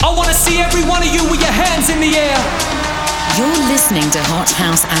the air. You're listening to Hot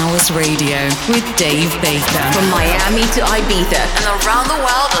House Hours Radio with Dave Baker. From Miami to Ibiza and around the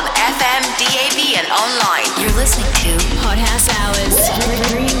world on FM, DAB and online. You're listening to Hot House Hours.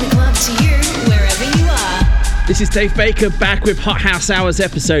 Bringing the club to you wherever you are. This is Dave Baker back with Hot House Hours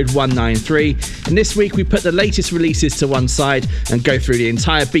episode 193, and this week we put the latest releases to one side and go through the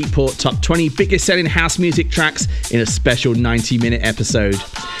entire Beatport top 20 biggest selling house music tracks in a special 90-minute episode.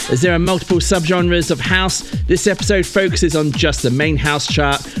 As there are multiple subgenres of house, this episode focuses on just the main house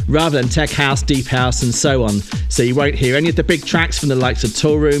chart rather than tech house, deep house and so on, so you won't hear any of the big tracks from the likes of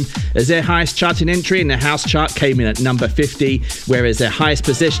Tool Room, as their highest charting entry in the house chart came in at number 50, whereas their highest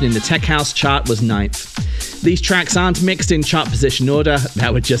position in the tech house chart was 9th. These tracks aren't mixed in chart position order,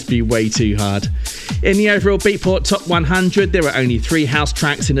 that would just be way too hard. In the overall Beatport Top 100, there are only 3 house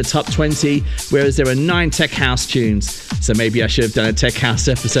tracks in the top 20, whereas there are 9 tech house tunes. So maybe I should have done a tech house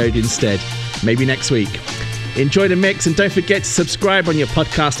episode instead. Maybe next week. Enjoy the mix and don't forget to subscribe on your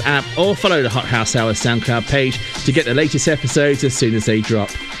podcast app or follow the Hot House Hour SoundCloud page to get the latest episodes as soon as they drop.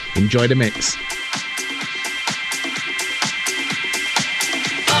 Enjoy the mix.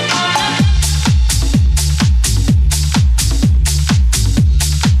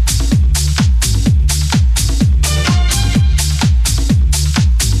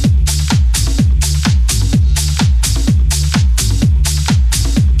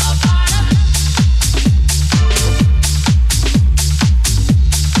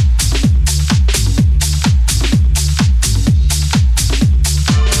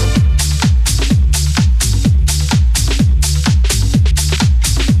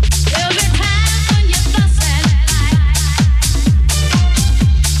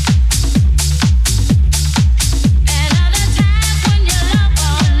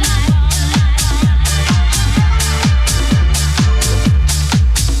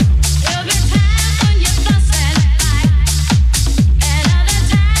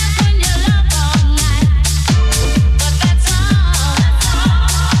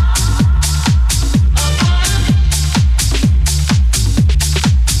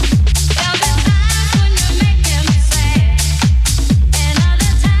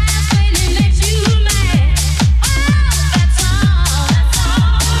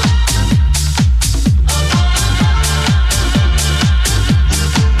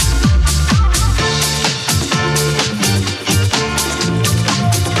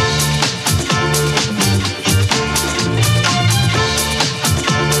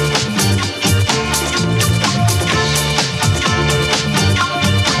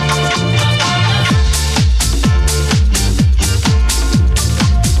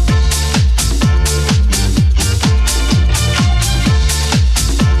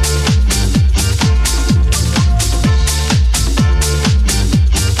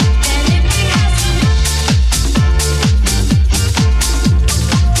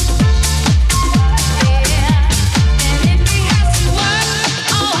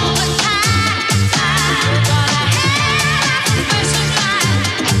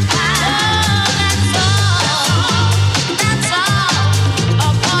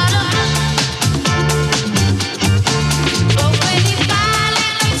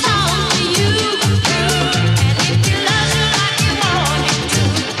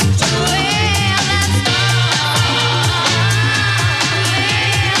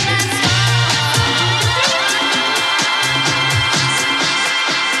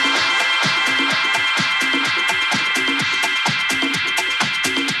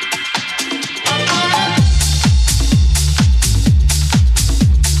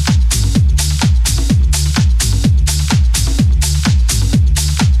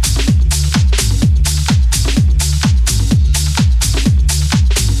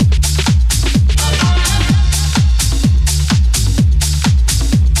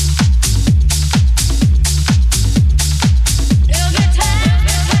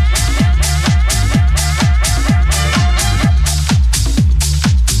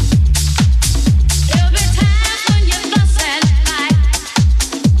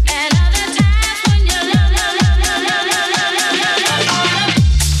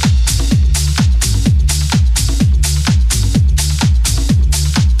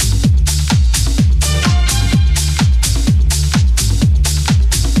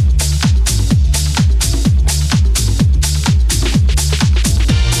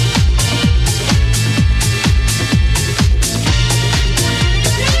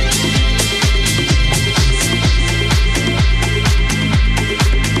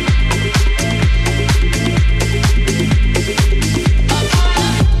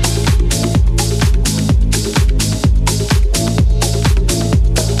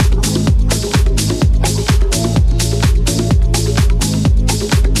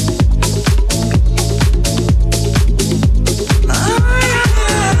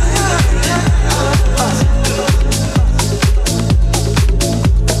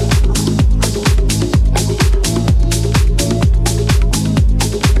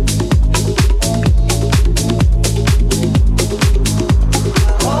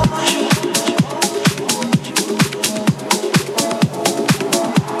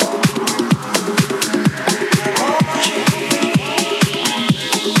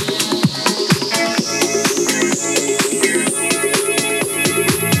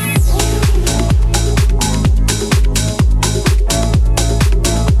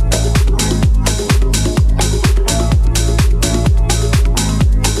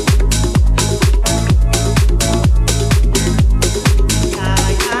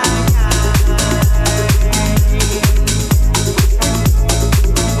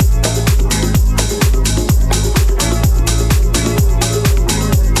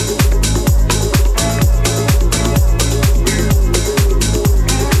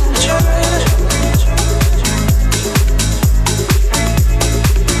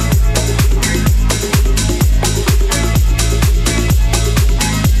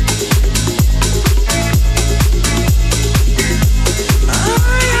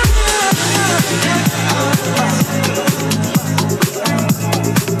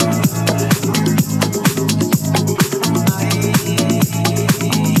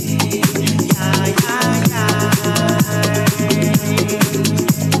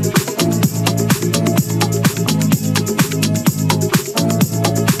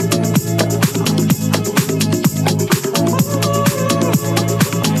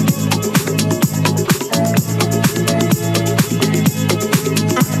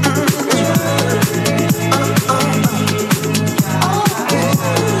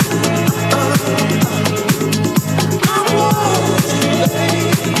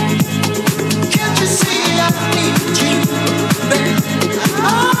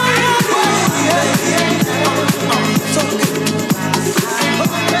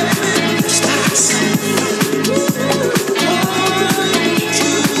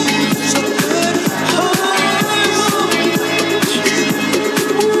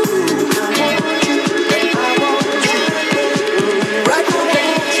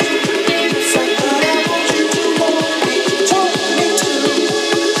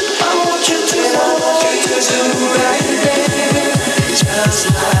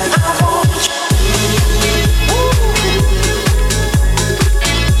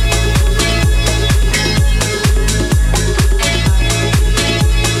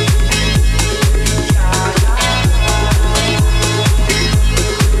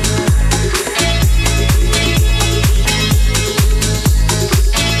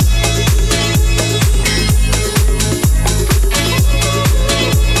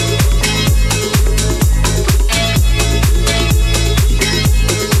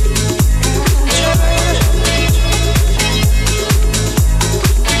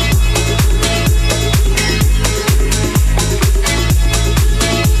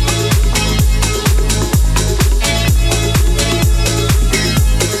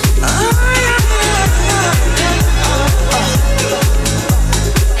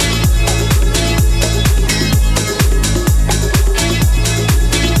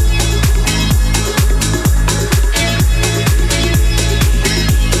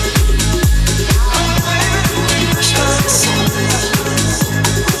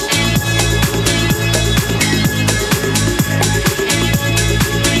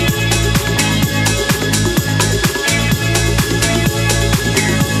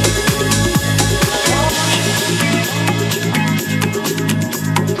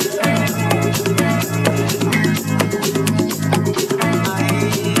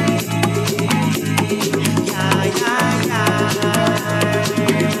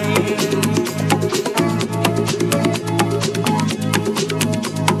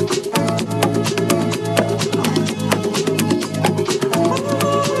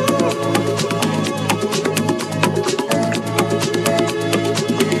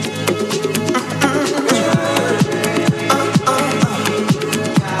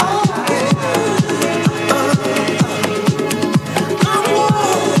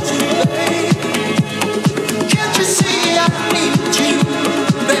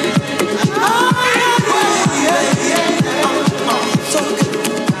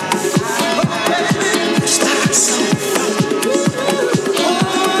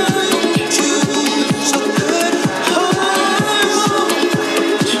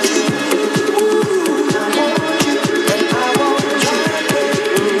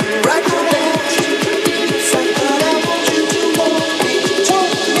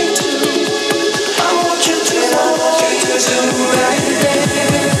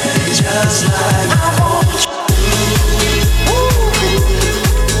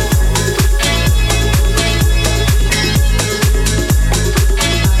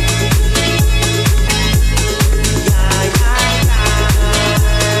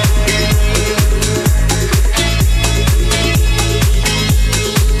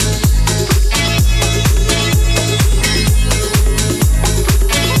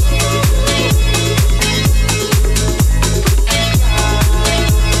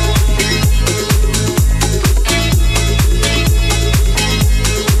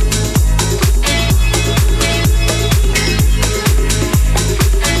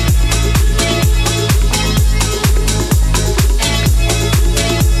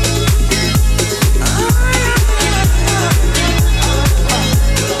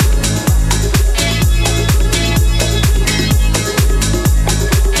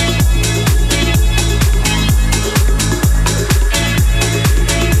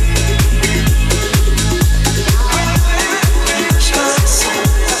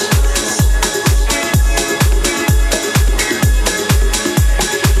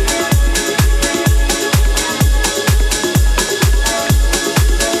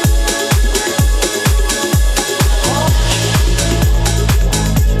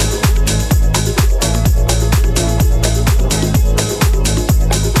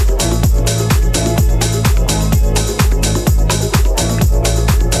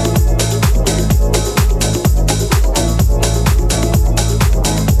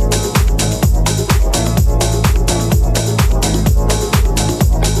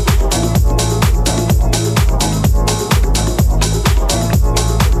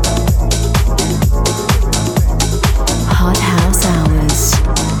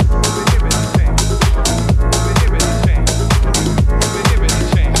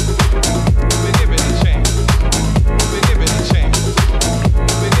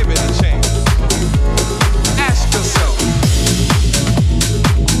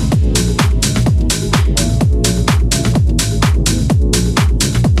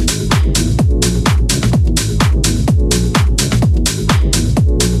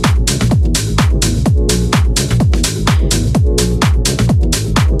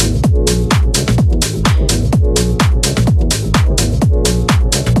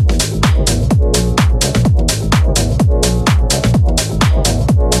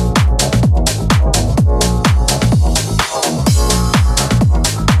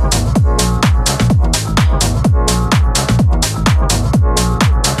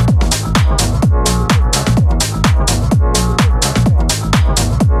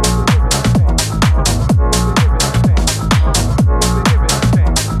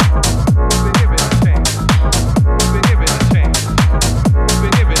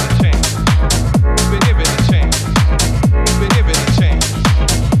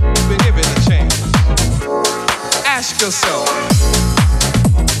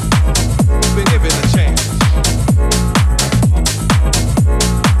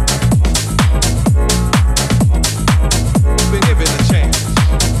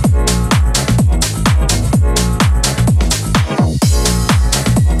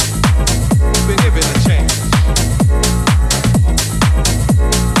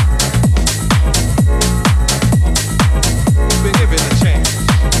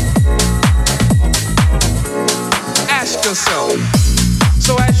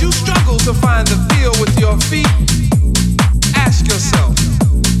 to find the feel with your feet, ask yourself,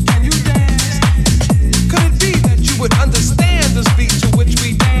 can you dance? Could it be that you would understand this beat to which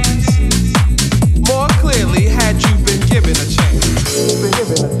we dance more clearly had you been given a chance? Been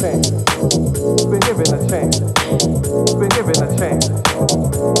given a chance. Been given a chance. Been given a chance.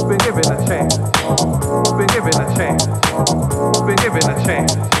 Been given a chance. Been given a chance. Been given a chance.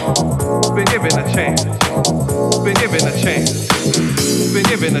 Been given a chance. Been given a chance. Been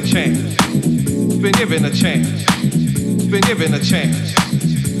given a chance. Been given a chance. Been given a chance.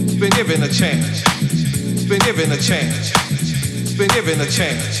 Been given a chance. Been given a chance. Been given a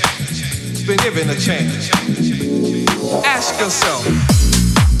chance. Been given a chance. Ask yourself.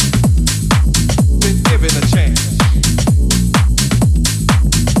 Been given a chance.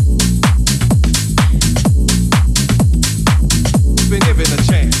 Been given a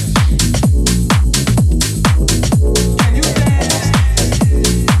chance. Can you dance?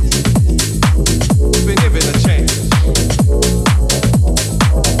 Been given a chance.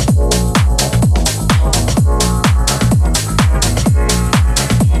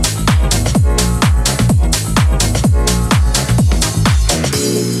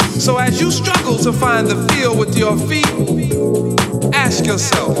 So as you struggle to find the feel with your feet, ask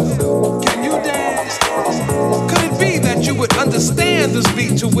yourself, can you dance? Could it be that you would understand this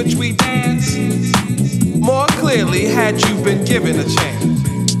beat to which we dance more clearly had you been given a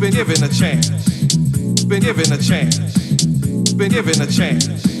chance? Been given a chance. Been given a chance. Been given a chance.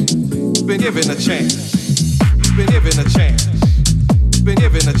 Been given a chance. Been given a chance. Been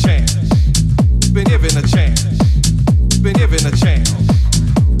given a chance. Been given a chance. Been given a chance.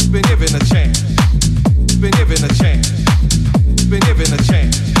 Been given a chance. Been given a chance. Been given a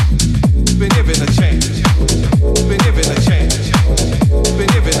chance. Been given a chance. Been given a chance. Been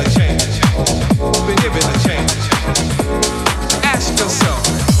given a chance. Been given a chance. Ask yourself.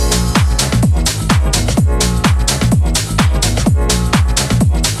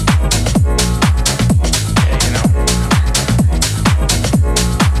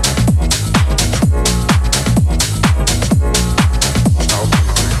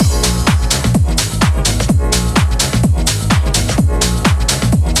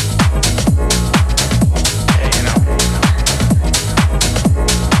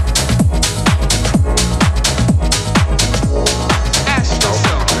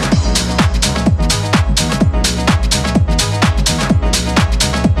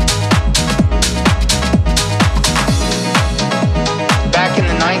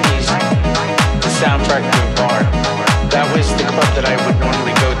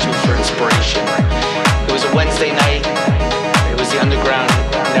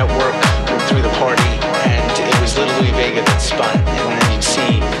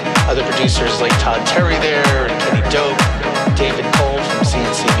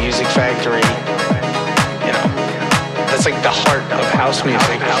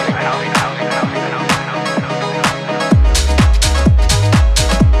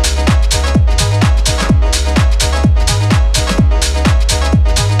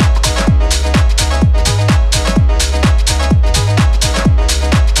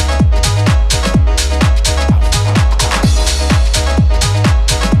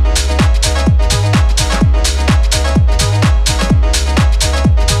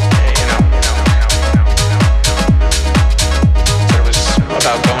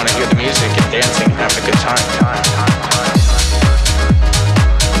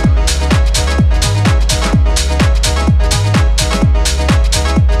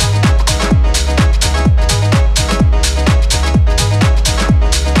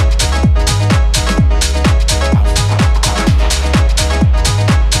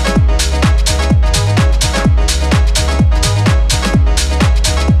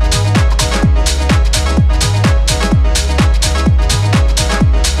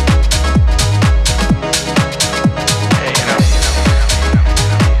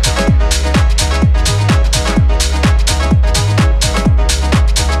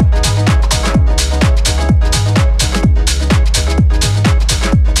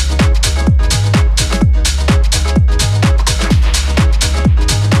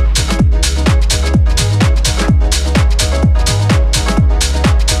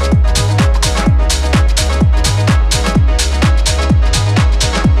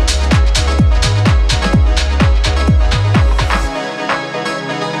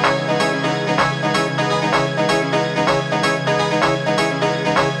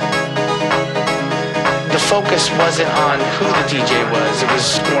 focus wasn't on who the DJ was. It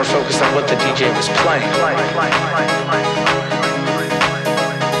was more focused on what the DJ was playing.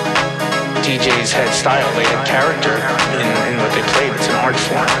 DJs had style, they had character in what they played. It's an art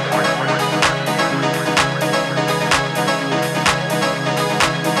form.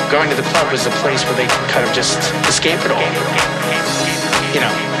 going to the club was a place where they could kind of just escape it all. You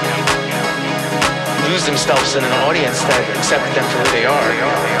know, lose themselves in an audience that accepted them for who they are.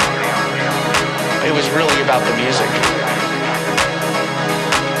 It was really about the music.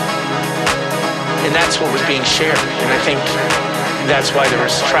 And that's what was being shared. And I think that's why there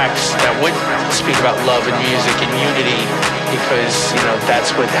was tracks that would speak about love and music and unity, because, you know,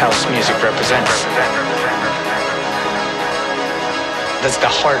 that's what house music represents. That's the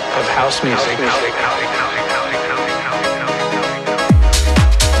heart of house music.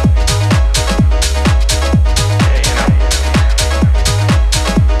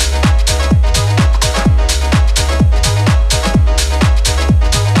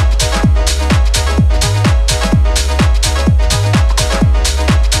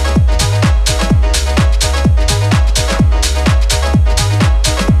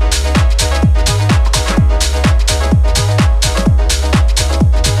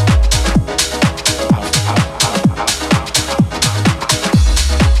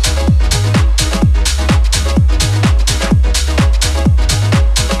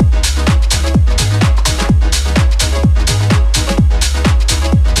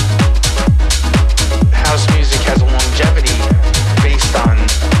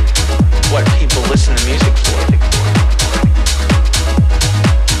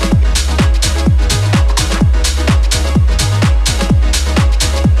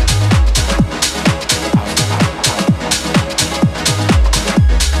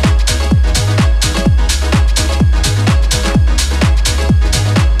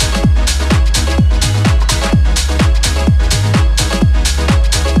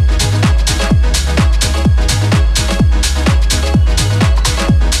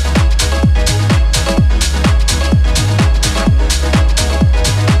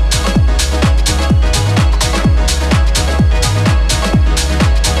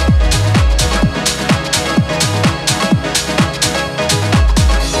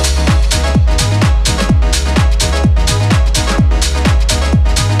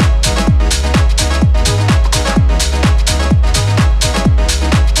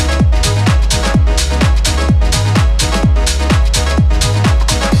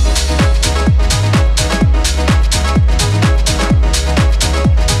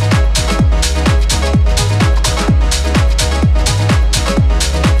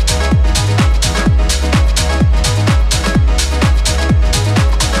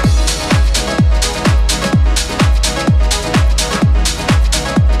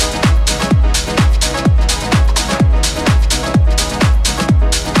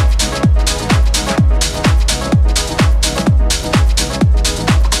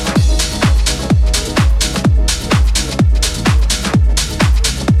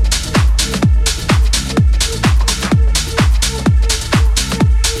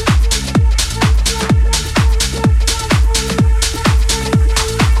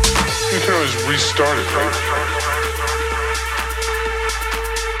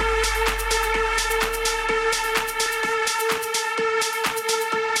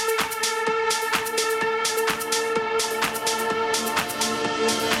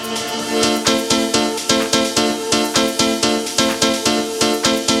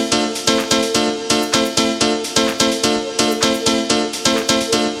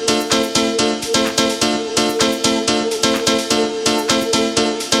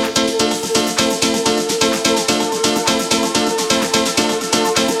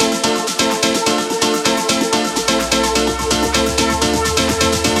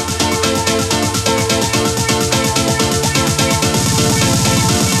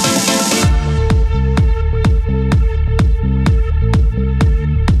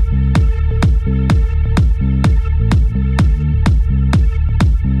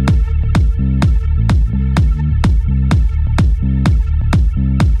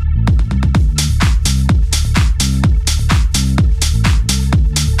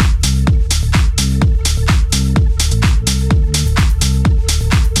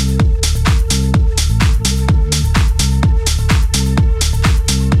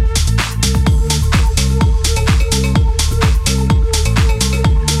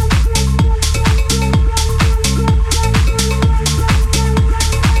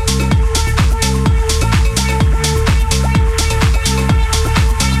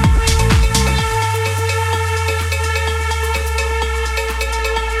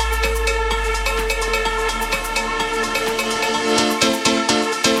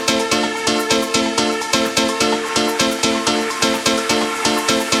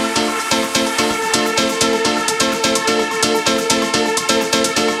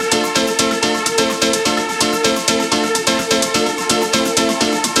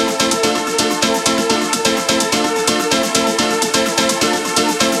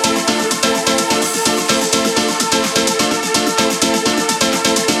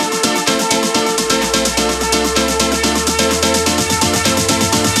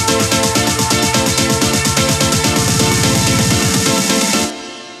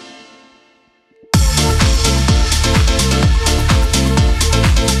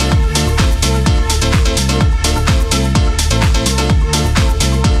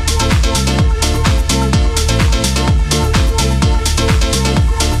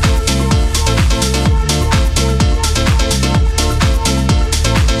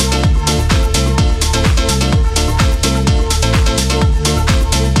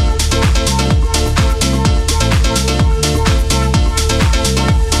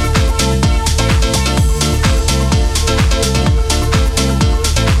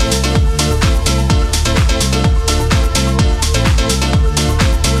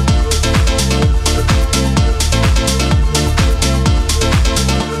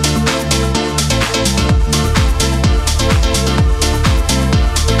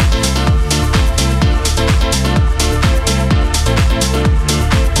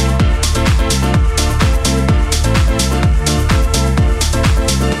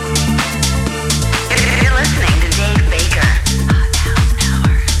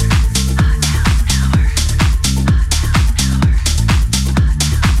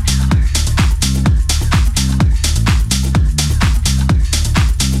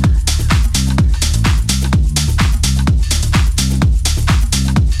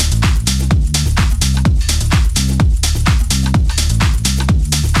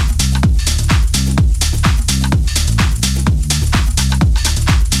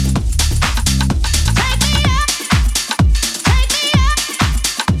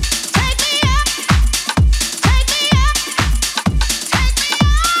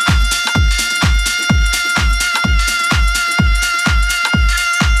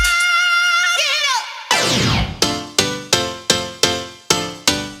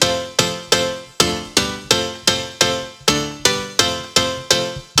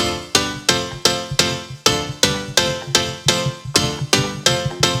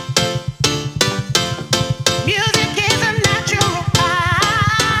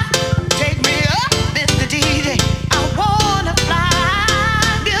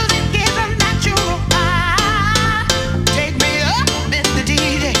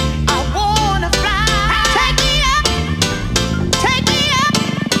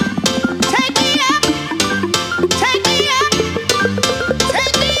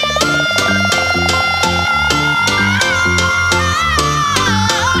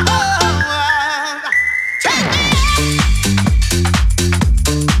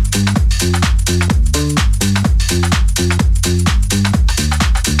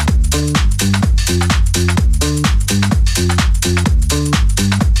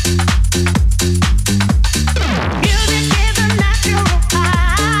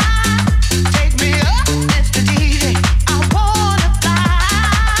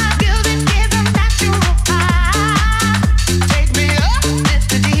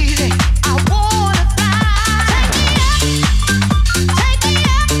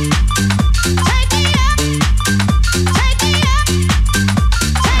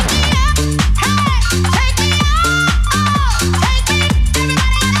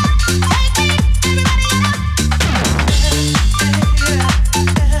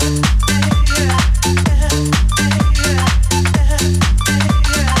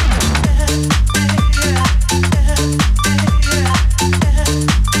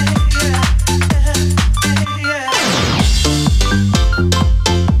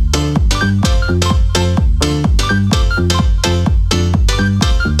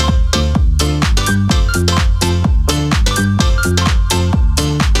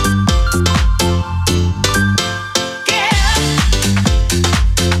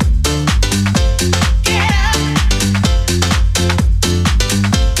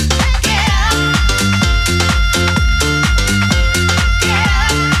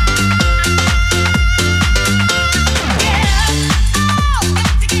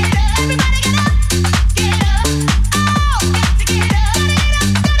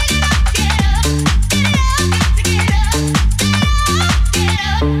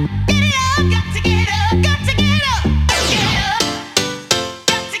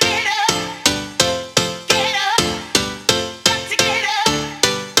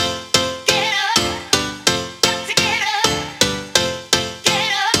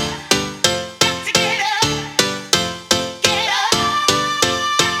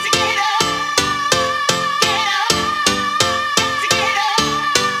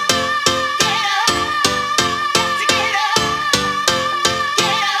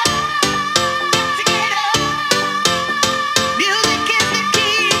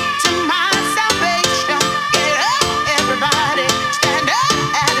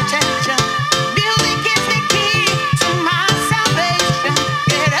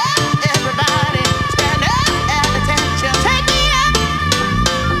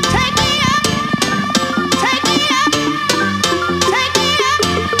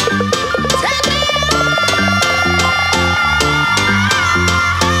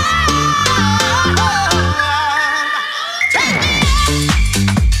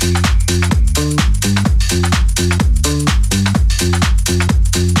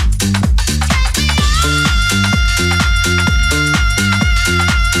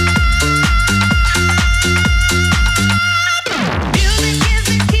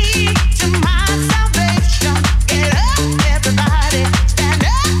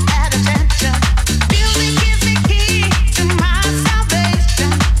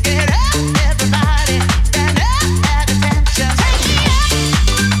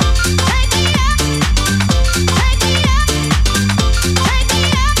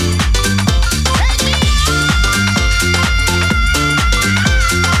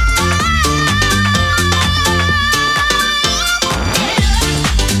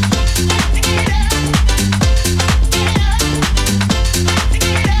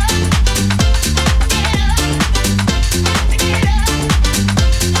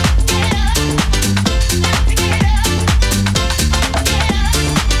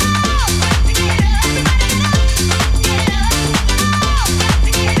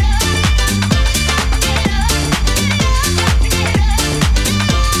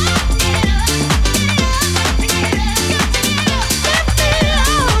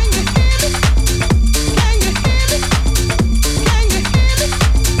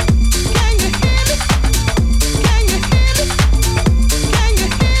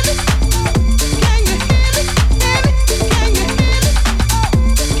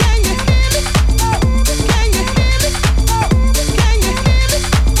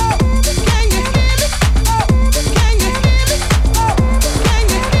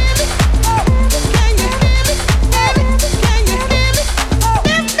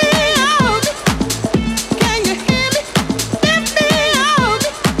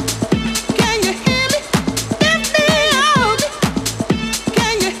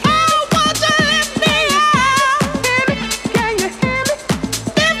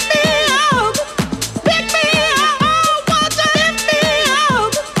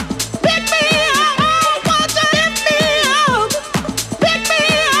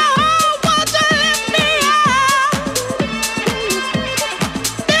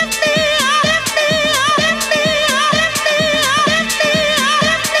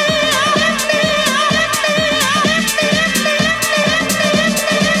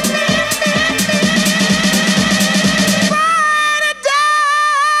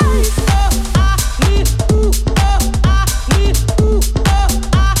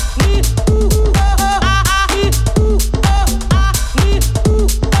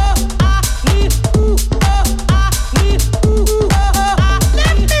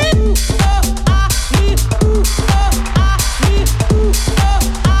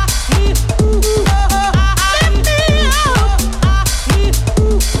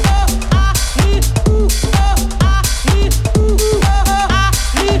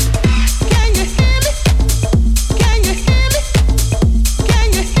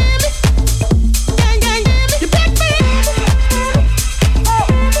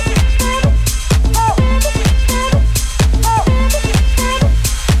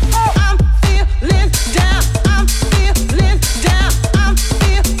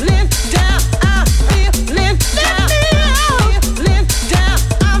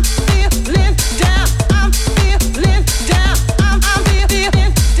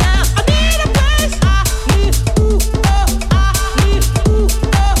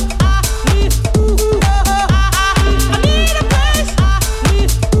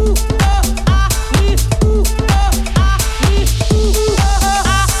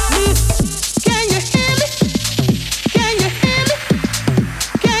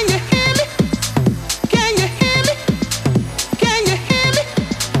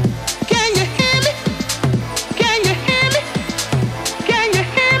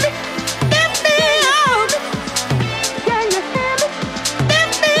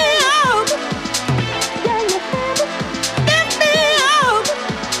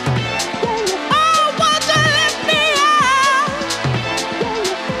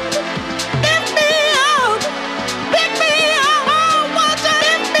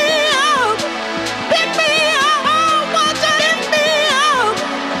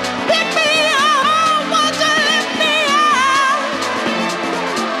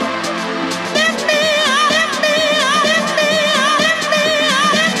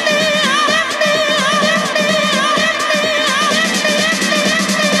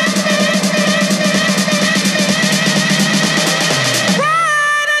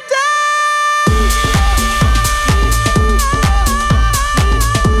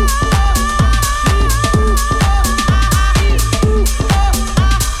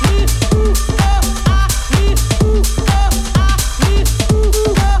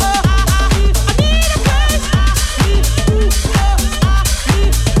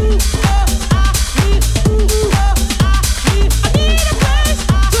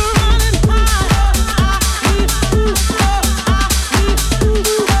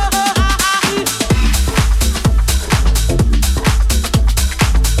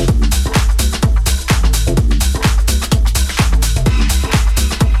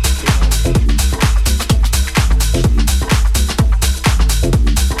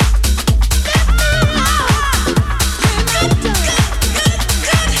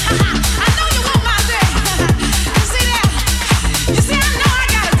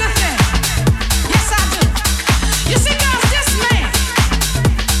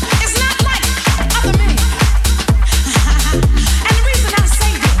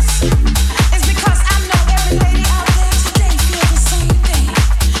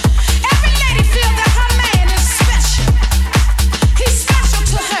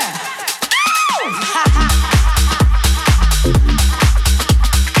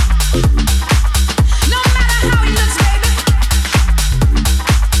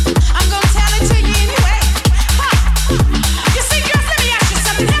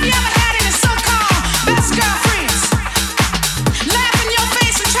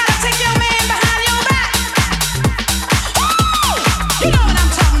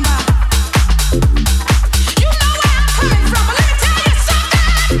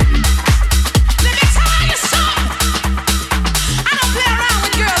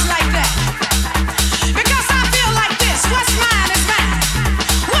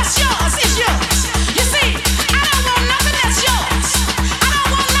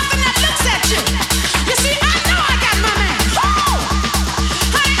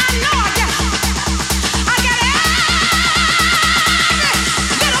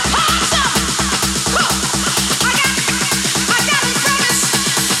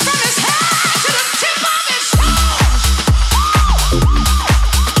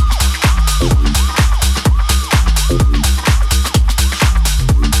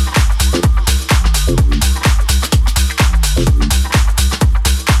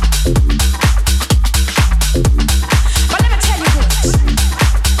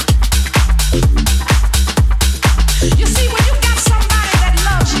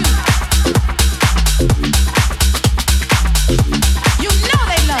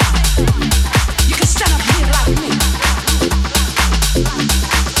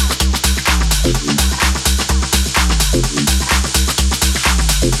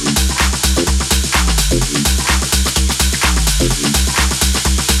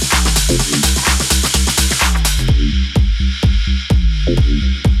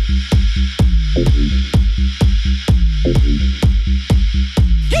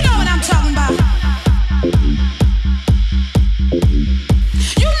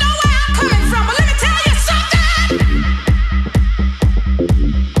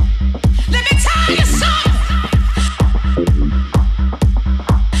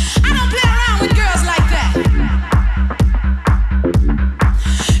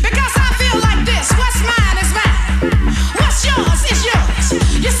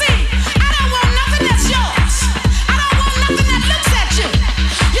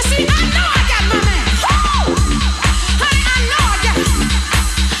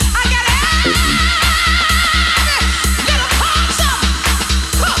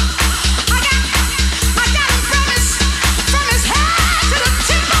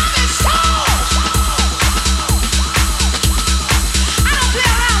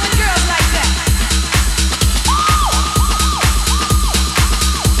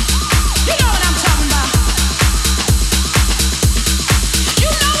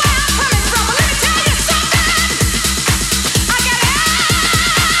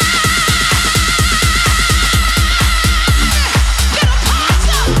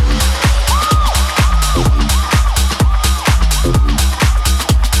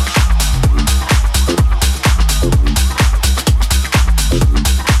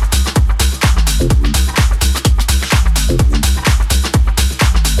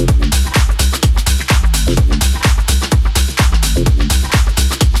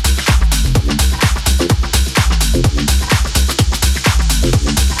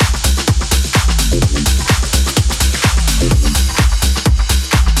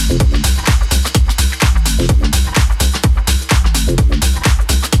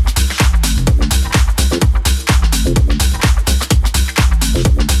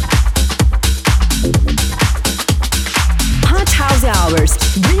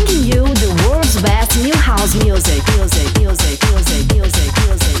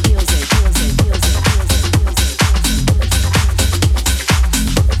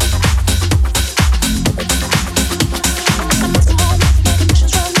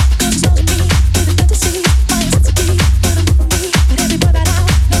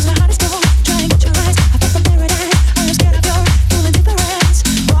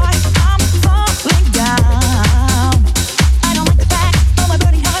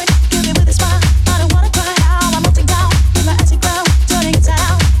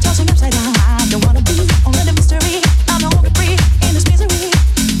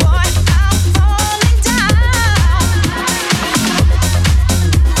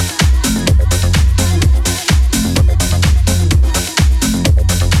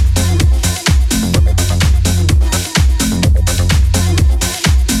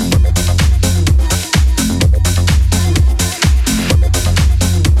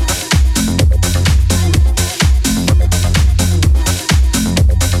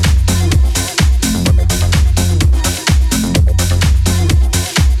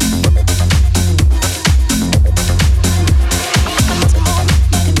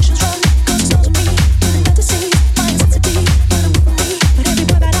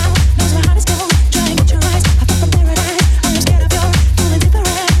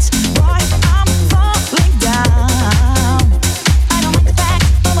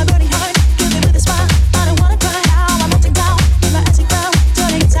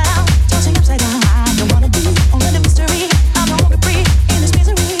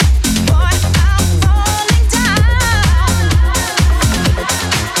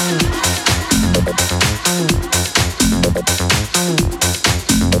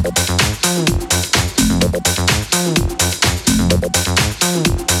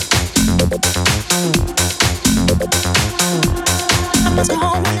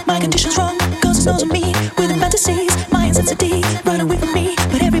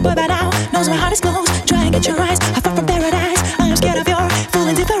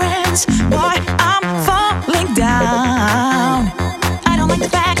 indifference. Boy, I'm falling down. I don't like the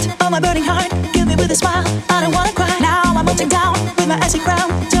fact of my burning heart. Kill me with a smile, I don't wanna cry. Now I'm melting down with my acid crown,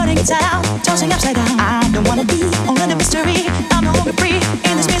 turning inside out, tossing upside down. I don't wanna be only the mystery. I'm no longer free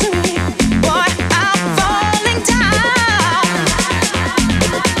in this misery. Boy, I'm falling down.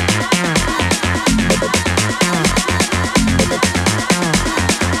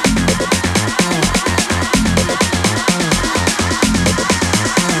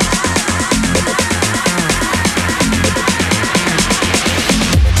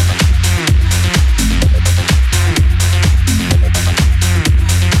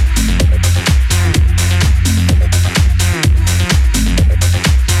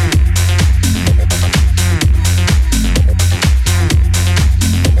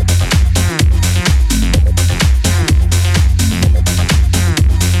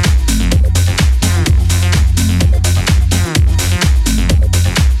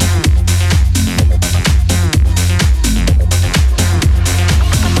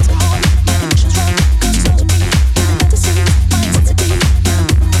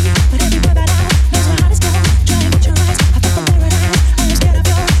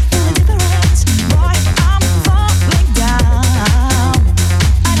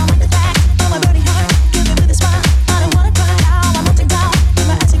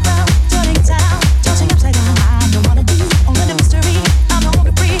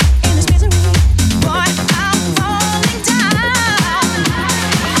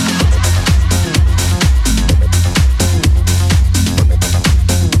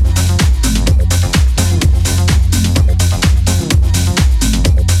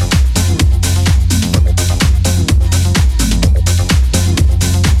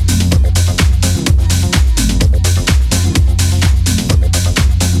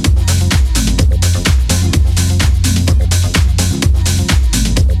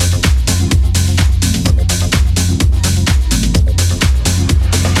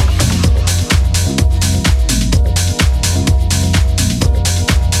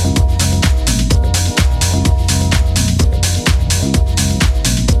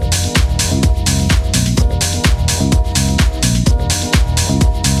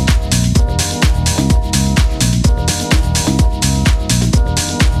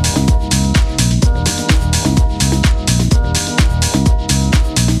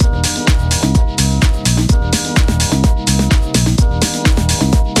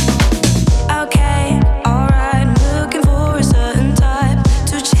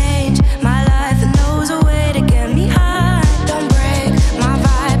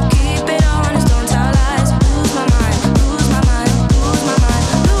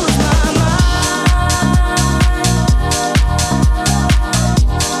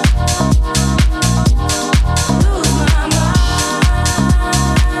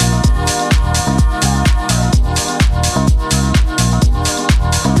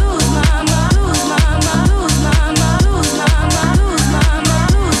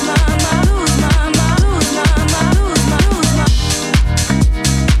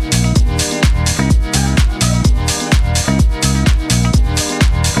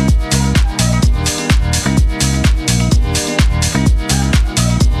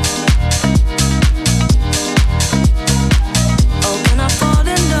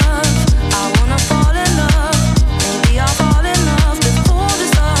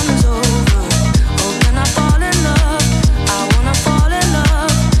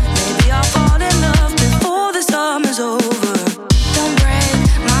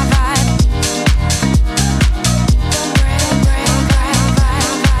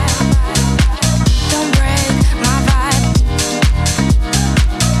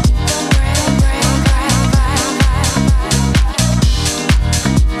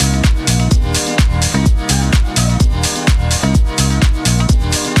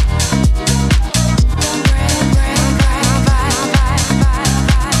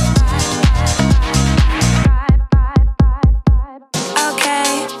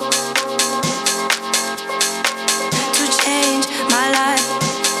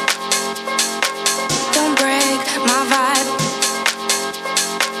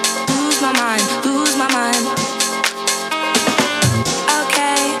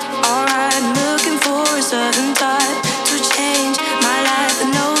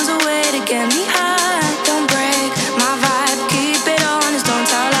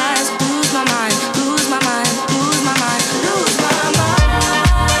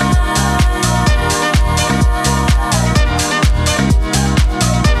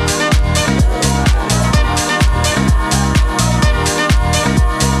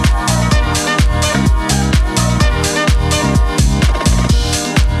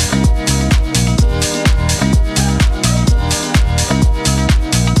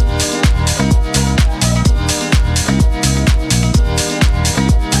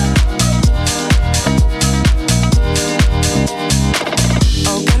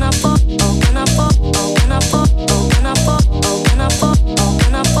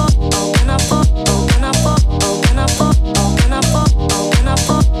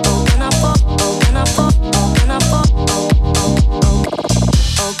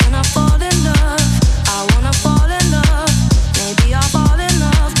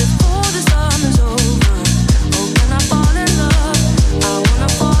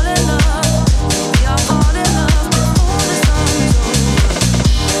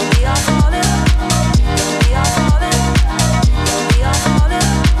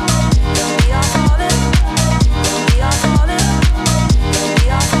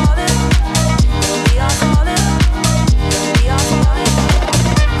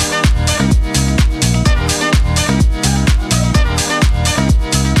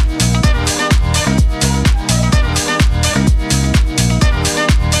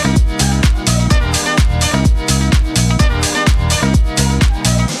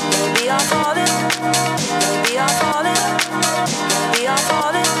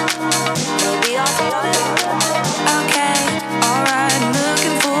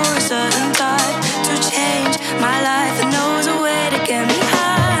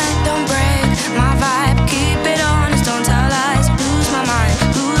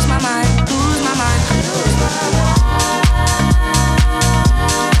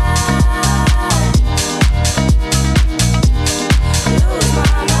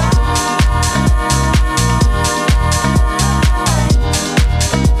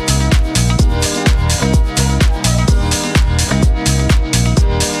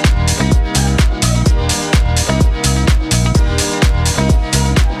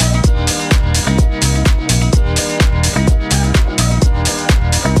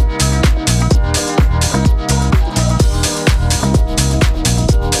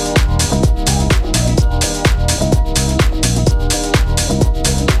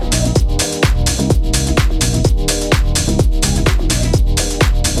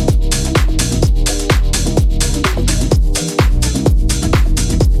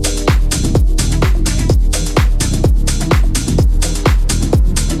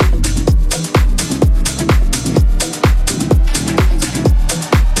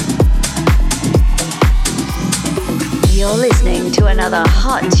 another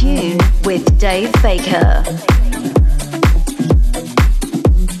hot tune with Dave Baker.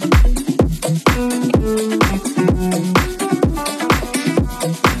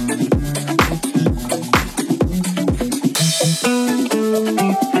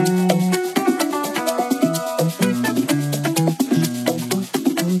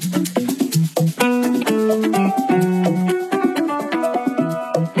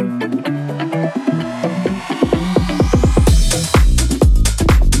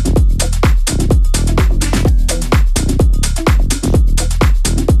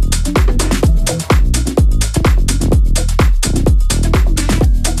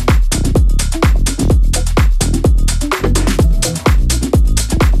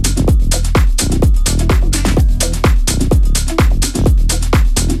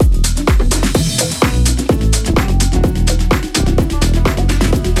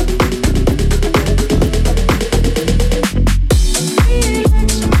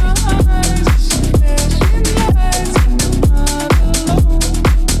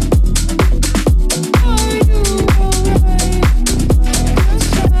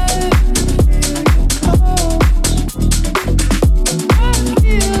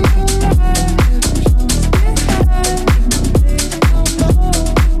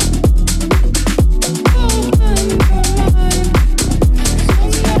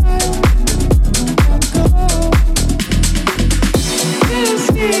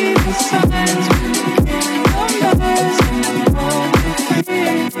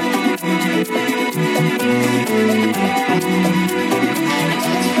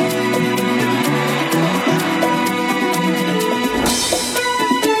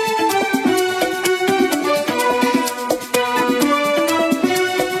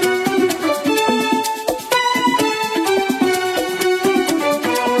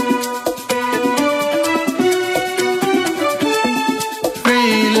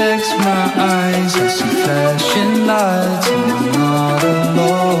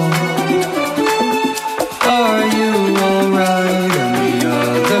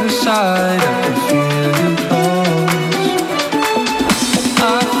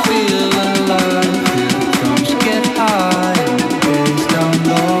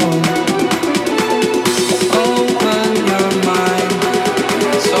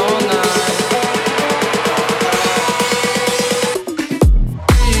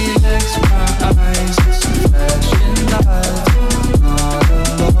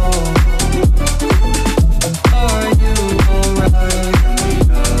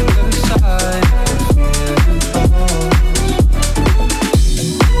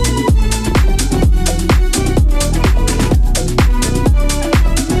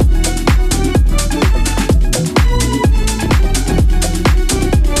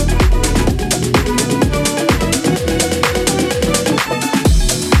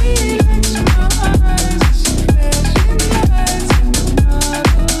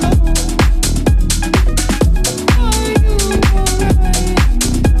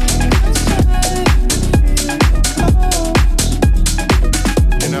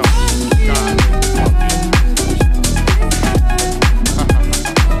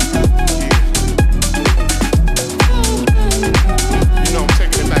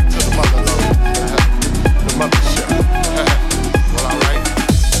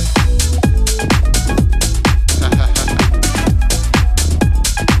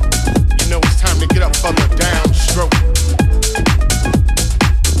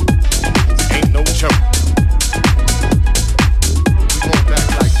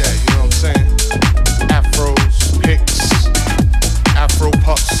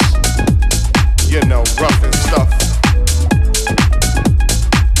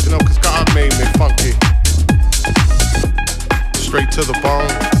 to the bone.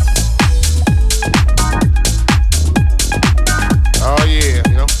 Oh yeah,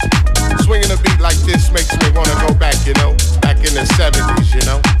 you know. Swinging a beat like this makes me wanna go back, you know. Back in the 70s, you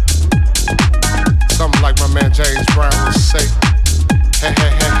know. Something like my man James Brown would say. Hey,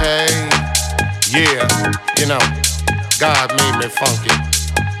 hey, hey, hey. Yeah, you know. God made me funky.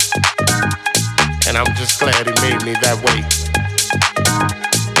 And I'm just glad he made me that way.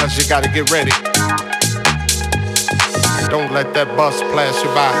 Cause you gotta get ready. Don't let that bus pass you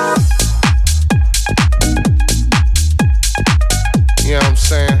by. You know what I'm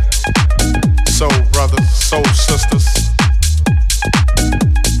saying? Soul brothers, soul sisters.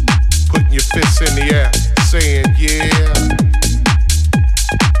 Putting your fists in the air, saying yeah.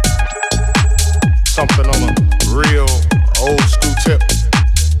 Something on a real old school tip.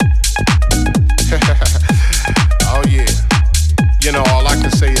 Oh yeah. You know, all I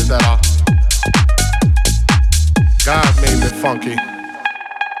can say is that God made me funky.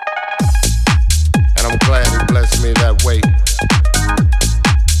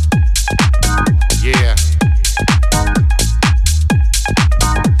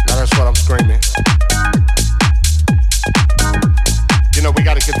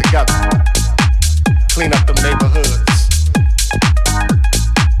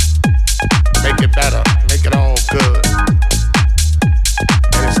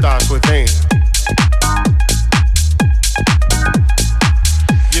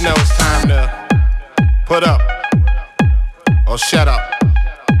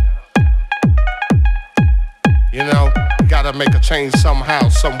 gotta make a change somehow,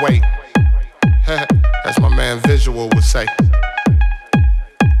 some way. As my man Visual would say.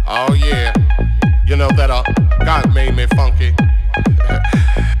 Oh yeah, you know that God made me funky.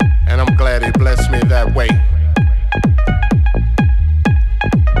 And I'm glad he blessed me that way.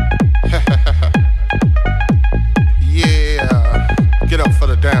 Yeah, get up for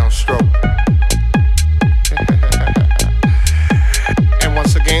the downstroke. And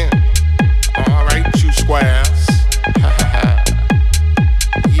once again, alright, you squares.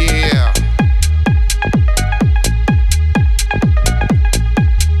 Yeah.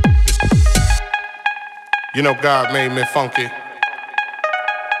 You know God made me funky.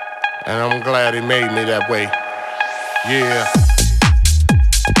 And I'm glad he made me that way. Yeah.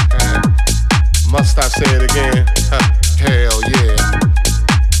 Must I say it again? Hell yeah.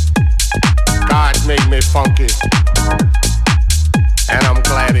 God made me funky. And I'm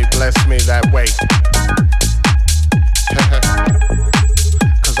glad he blessed me that way.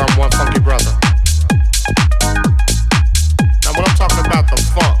 Cause I'm one funky brother. Now when I'm talking about the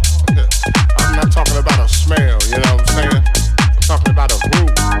funk, I'm not talking about a smell, you know what I'm saying? I'm talking about a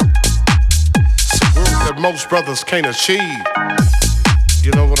groove. It's a groove that most brothers can't achieve.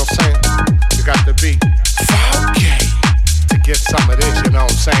 You know what I'm saying? You got to be funky to get some of this, you know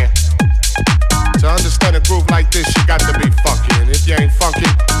what I'm saying? To understand a groove like this, you got to be funky. And if you ain't funky,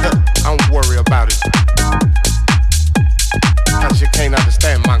 don't worry about it. Cause you can't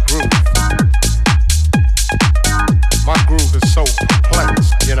understand my groove. My groove is so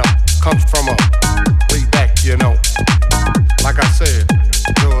complex, you know. Comes from a way back, you know. Like I said,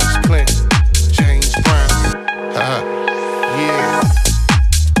 George Clinton, James Brown. Yeah.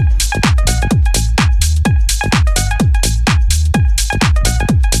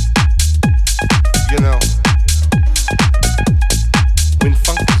 You know, when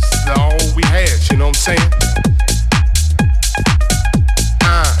funk is all we had, you know what I'm saying?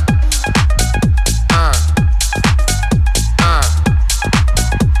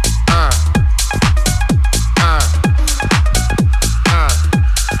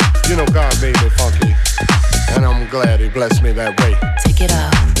 You know God made me funky, and I'm glad he blessed me that way. Take it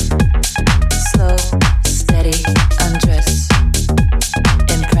off, slow, steady, undress,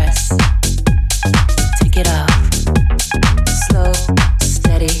 impress. Take it off, slow,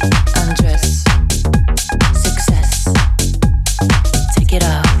 steady, undress, success. Take it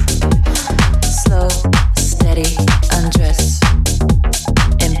off, slow, steady, undress,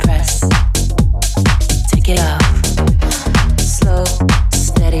 impress. Take it off, slow,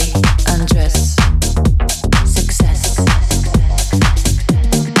 steady, undress, success.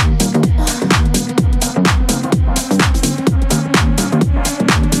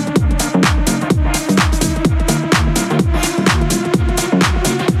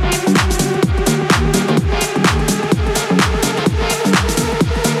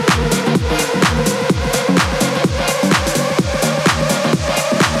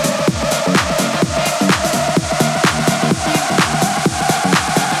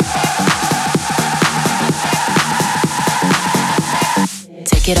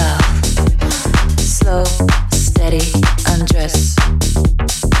 Take it off, slow, steady, undress,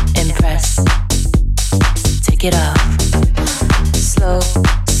 impress. Take it off, slow,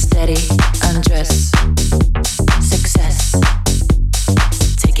 steady, undress, success.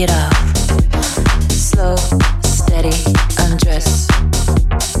 Take it off, slow, steady, undress,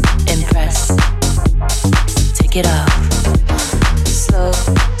 impress. Take it off, slow,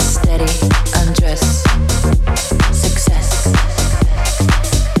 steady, undress, success.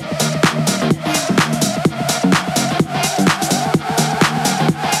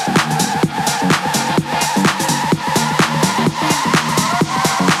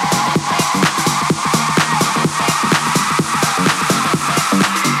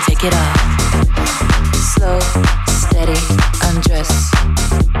 Take it off, slow, steady, undress,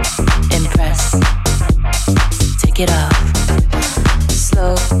 impress. Take it off,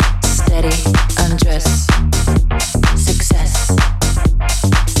 slow, steady, undress, success.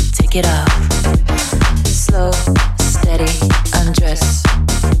 Take it off, slow, steady, undress,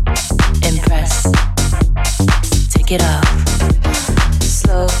 impress. Take it off,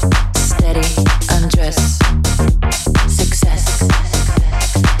 slow, steady, undress, success.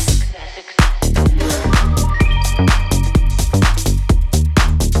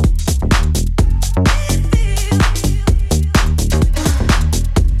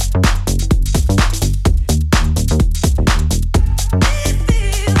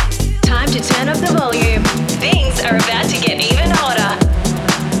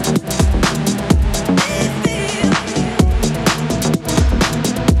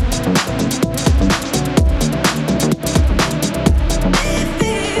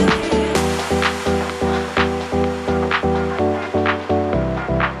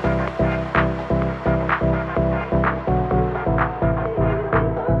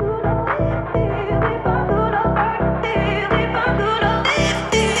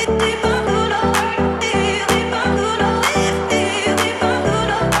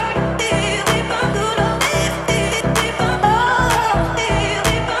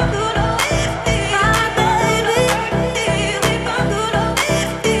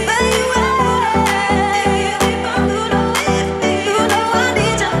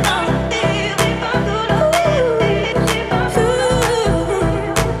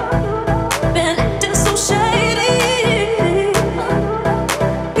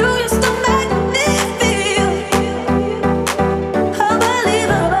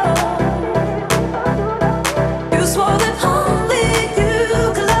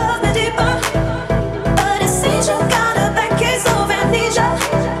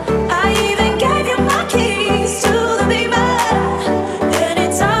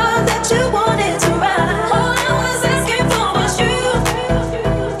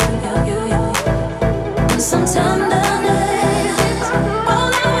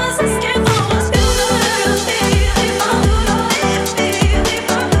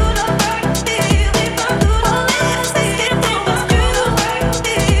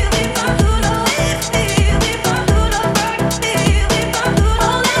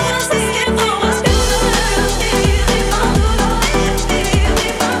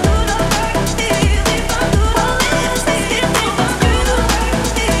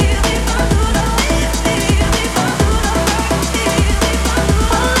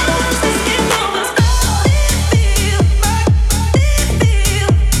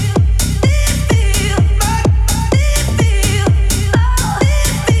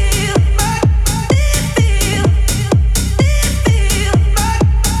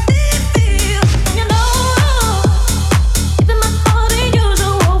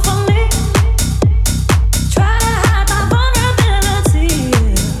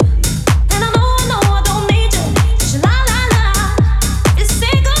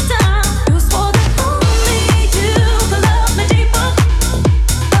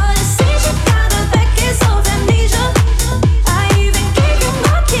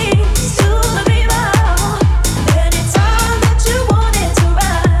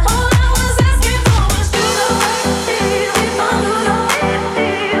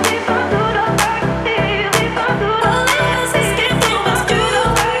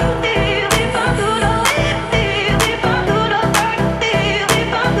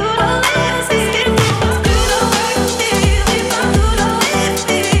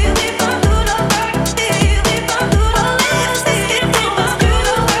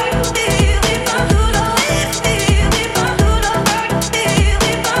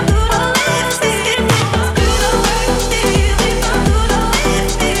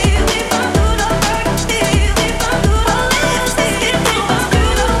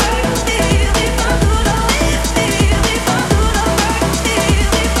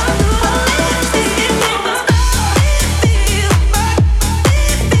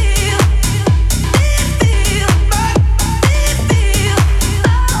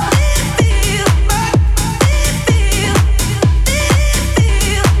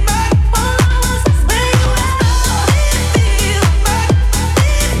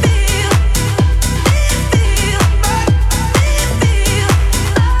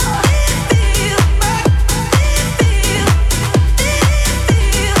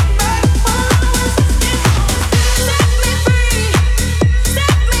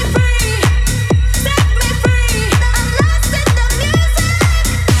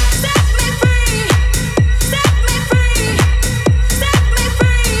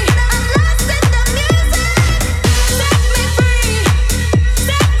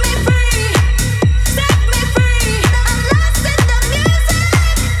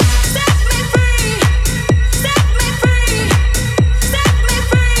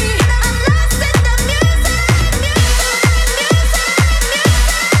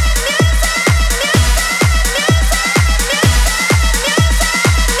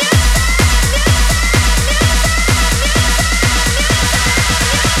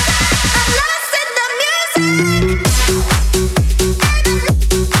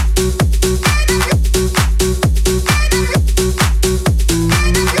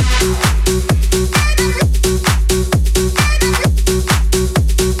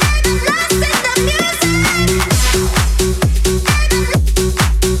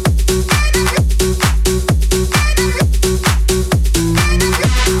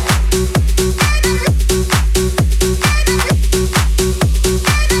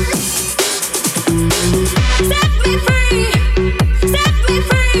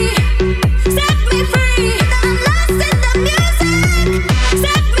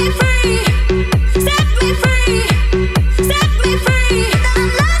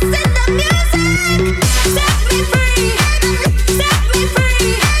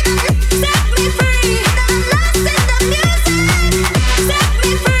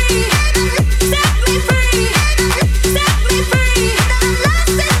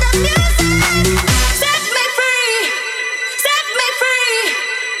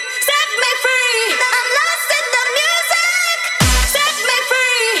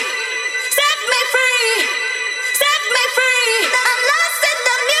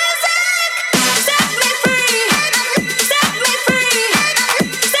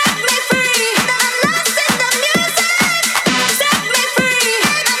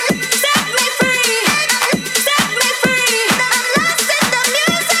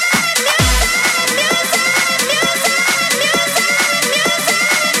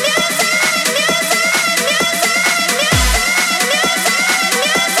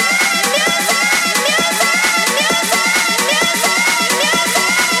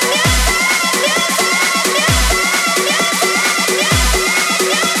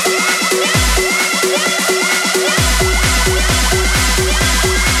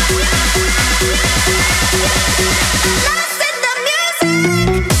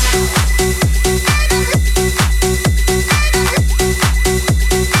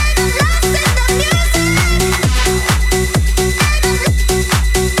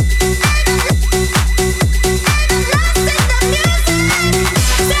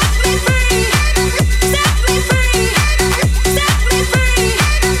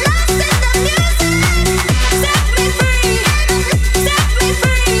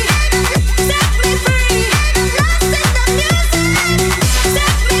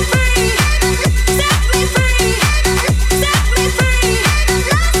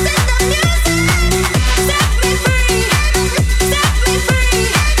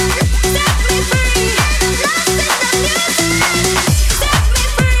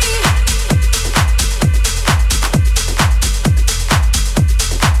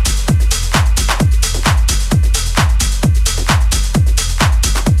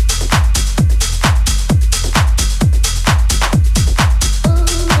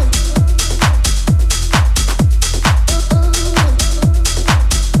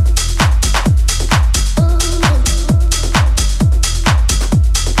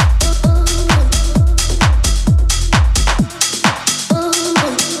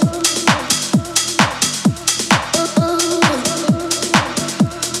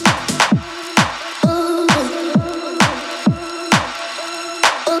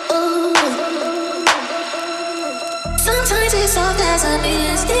 it's soft as a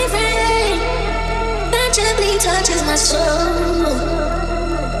misty rain that gently touches my soul.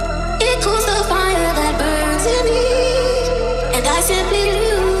 It cools the fire that burns in me, and I simply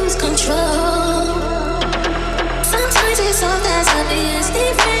lose control. Sometimes it's soft as a misty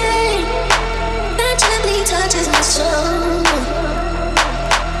rain that gently touches my soul.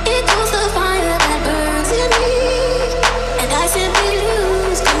 It cools the fire that burns in me, and I simply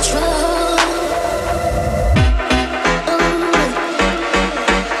lose control.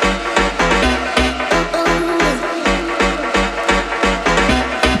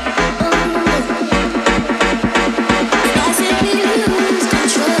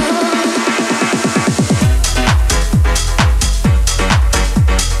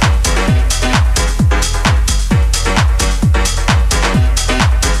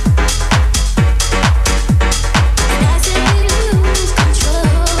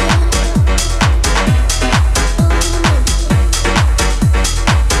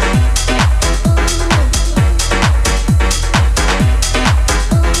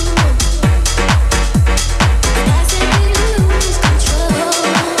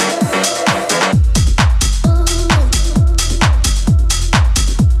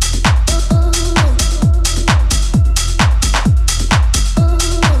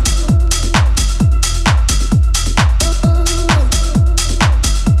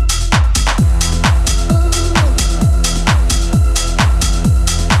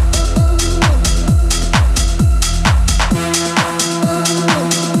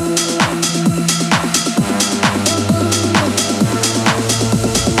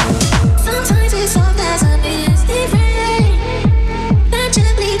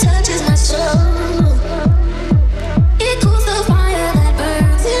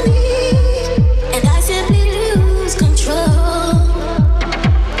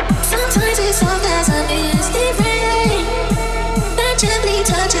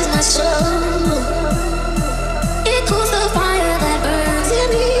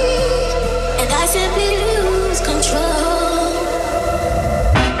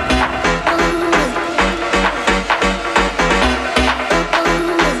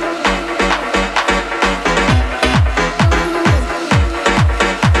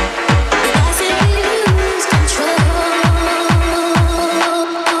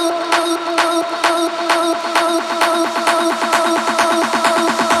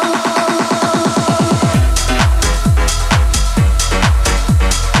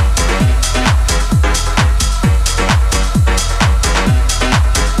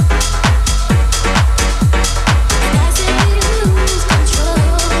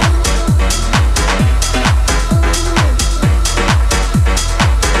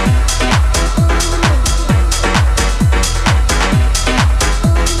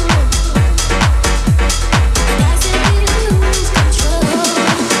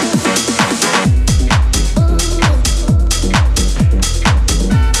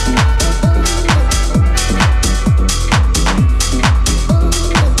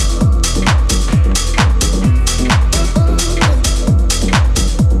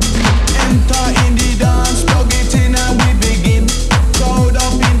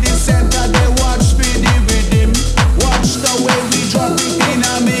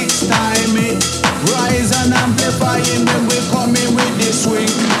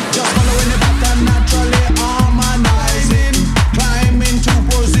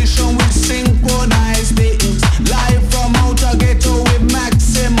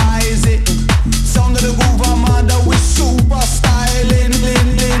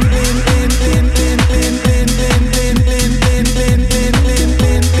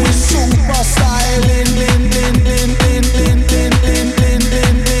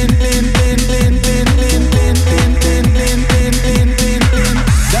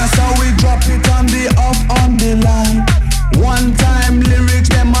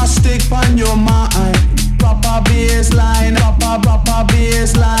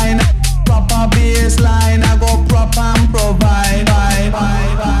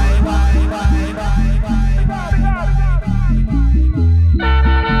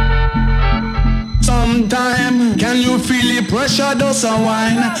 pressure does a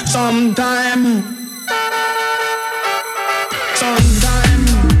wine. Sometime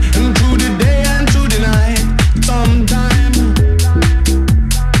and through the day and through the night. Sometime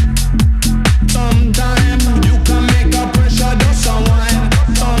you can make a pressure does a wine.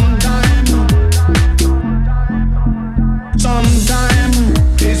 Sometime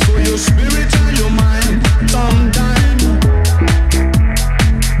it's for your spirit and your mind. Sometime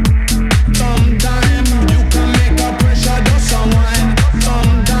you can make a pressure does a wine.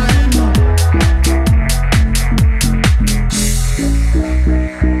 Sometime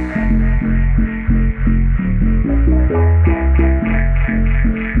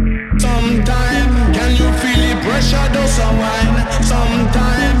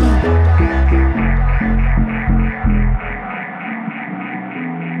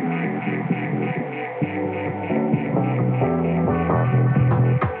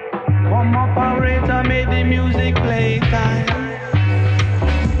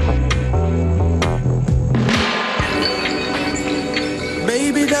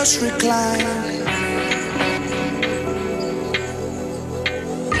just recline.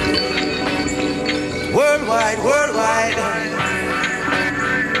 Worldwide, worldwide.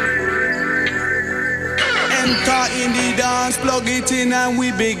 Enter in the dance, plug it in and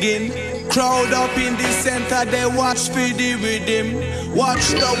we begin. Crowd up in the center, they watch for the rhythm. Watch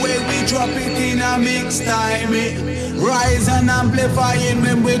the way we drop it in a mix time. Rise and amplifying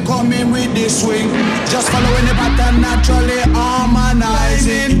when we come in with the swing. Just following the pattern, naturally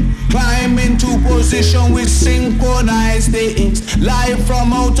harmonizing. Climb into position, we synchronize things. Live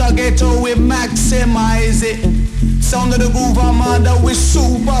from outer ghetto, we maximize it. Sound of the groove, I'm under, we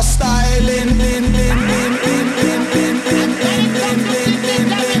super styling.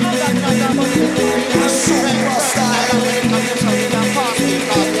 Super styling.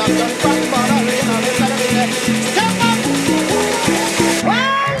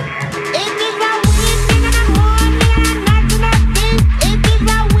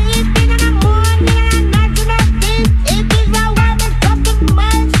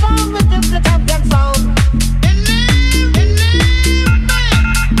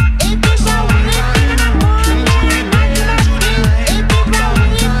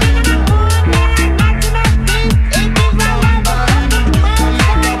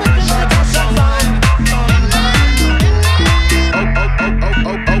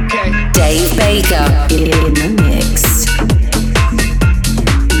 In the mix.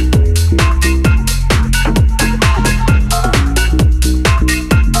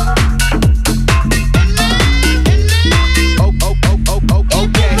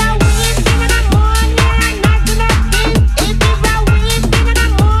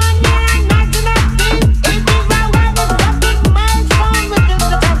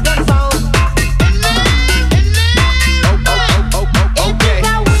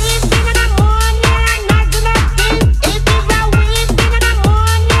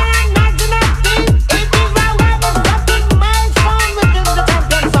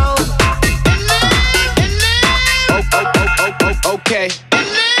 Okay.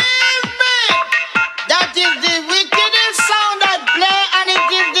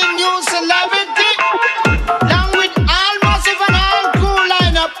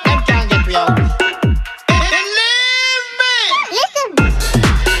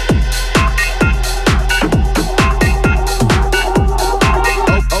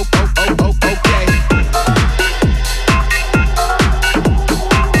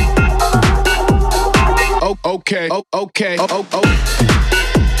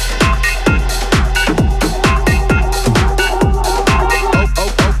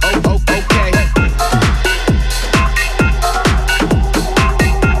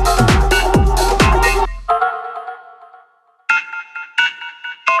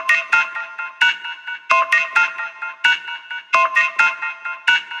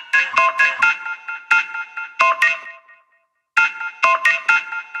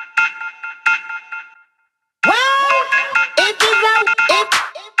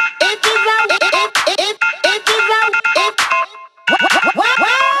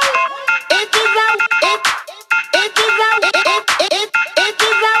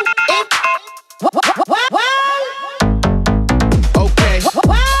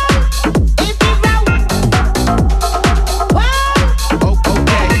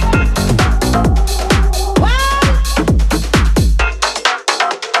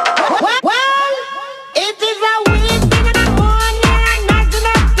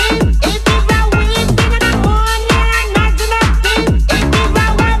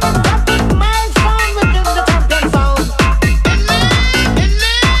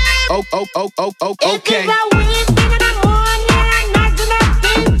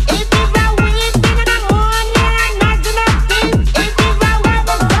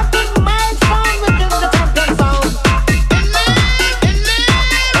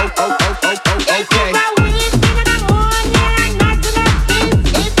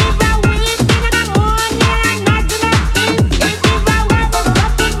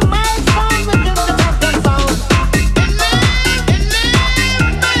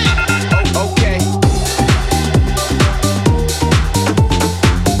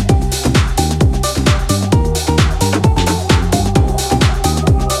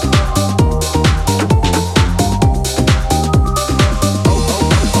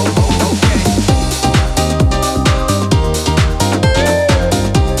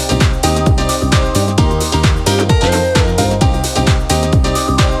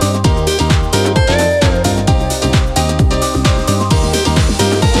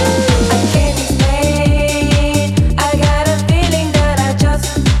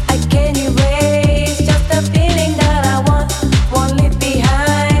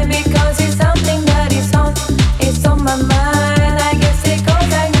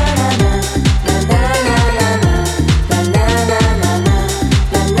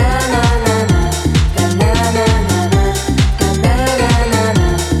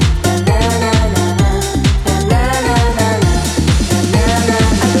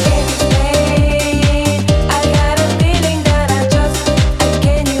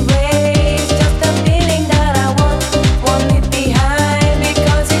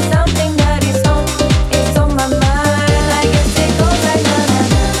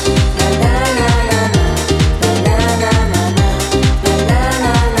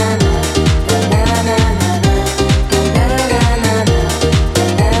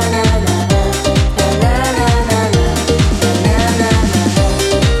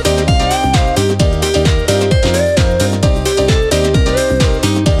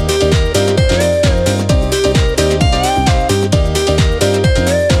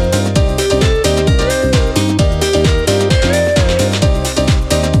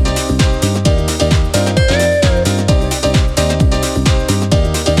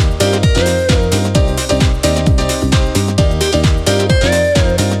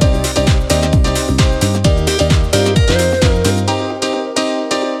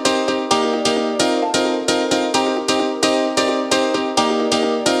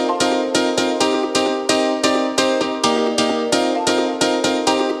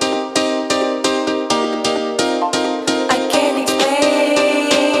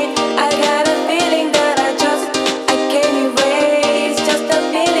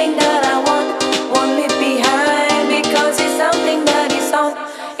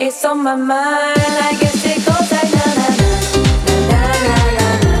 it's on my mind. I guess it goes like na na na na na na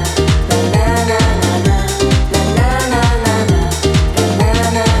na na na na na na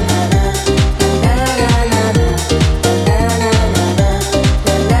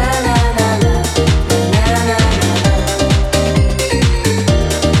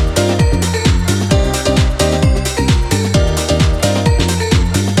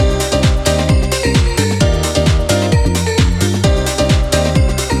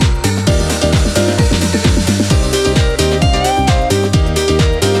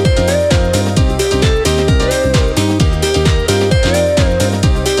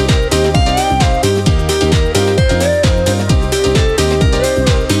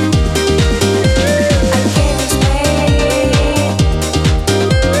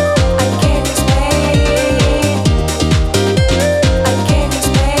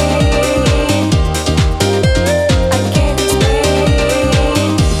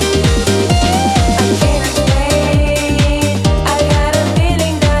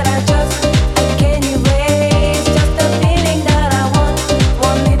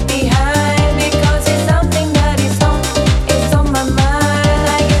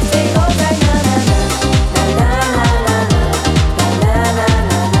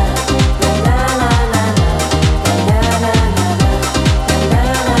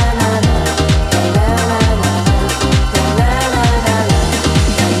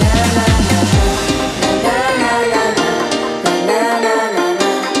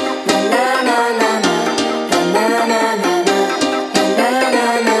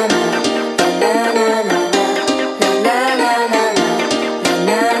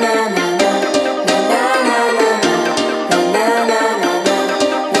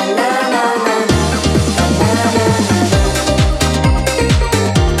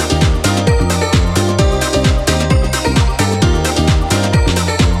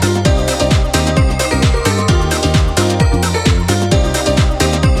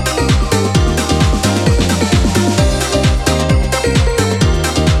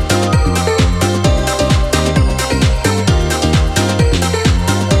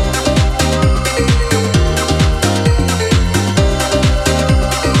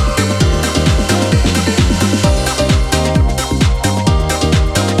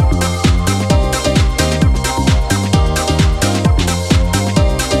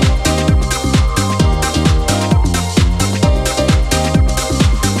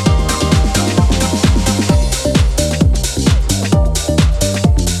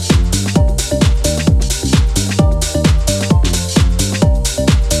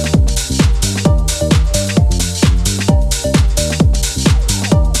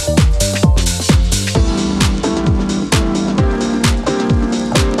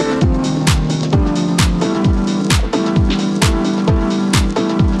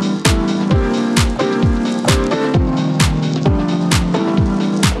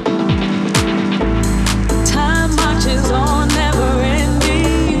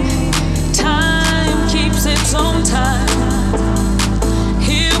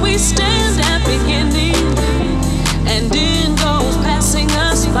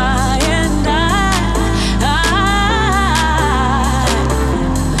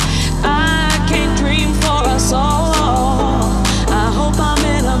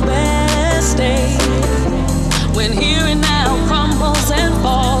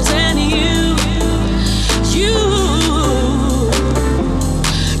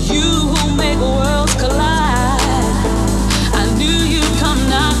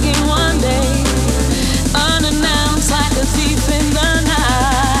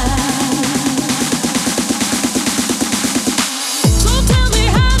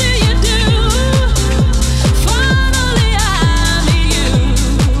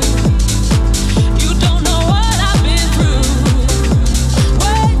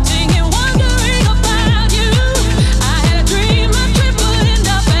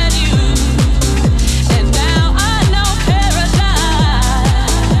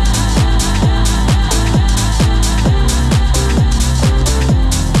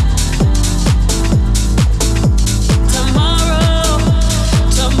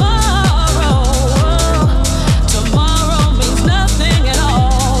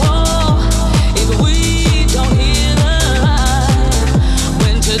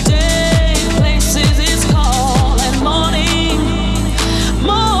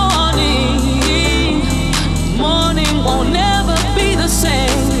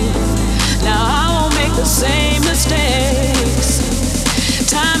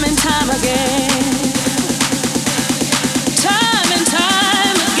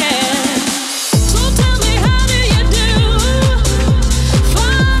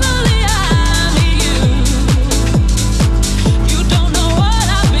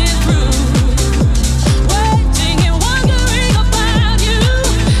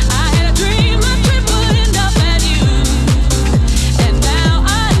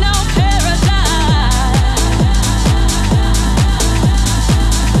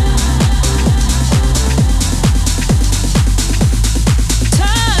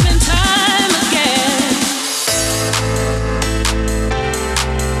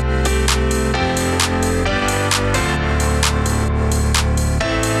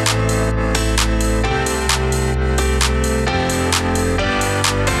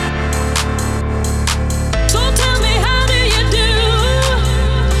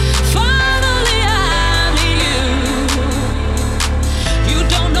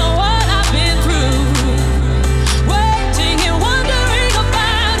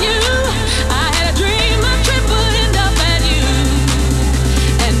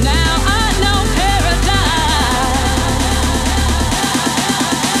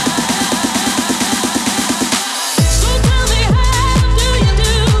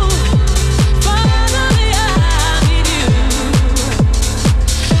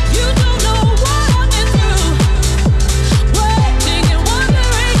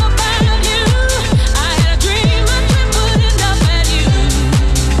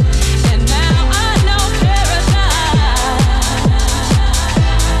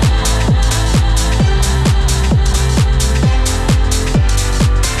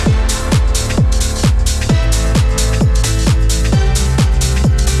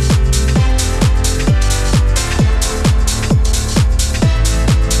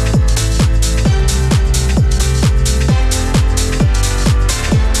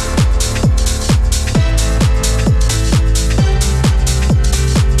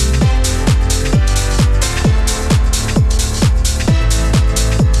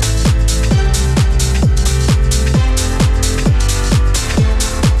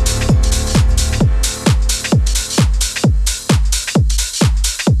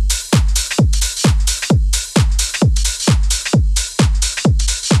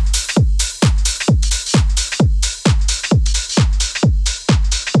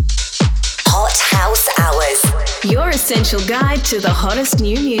essential guide to the hottest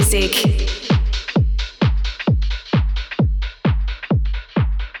new music.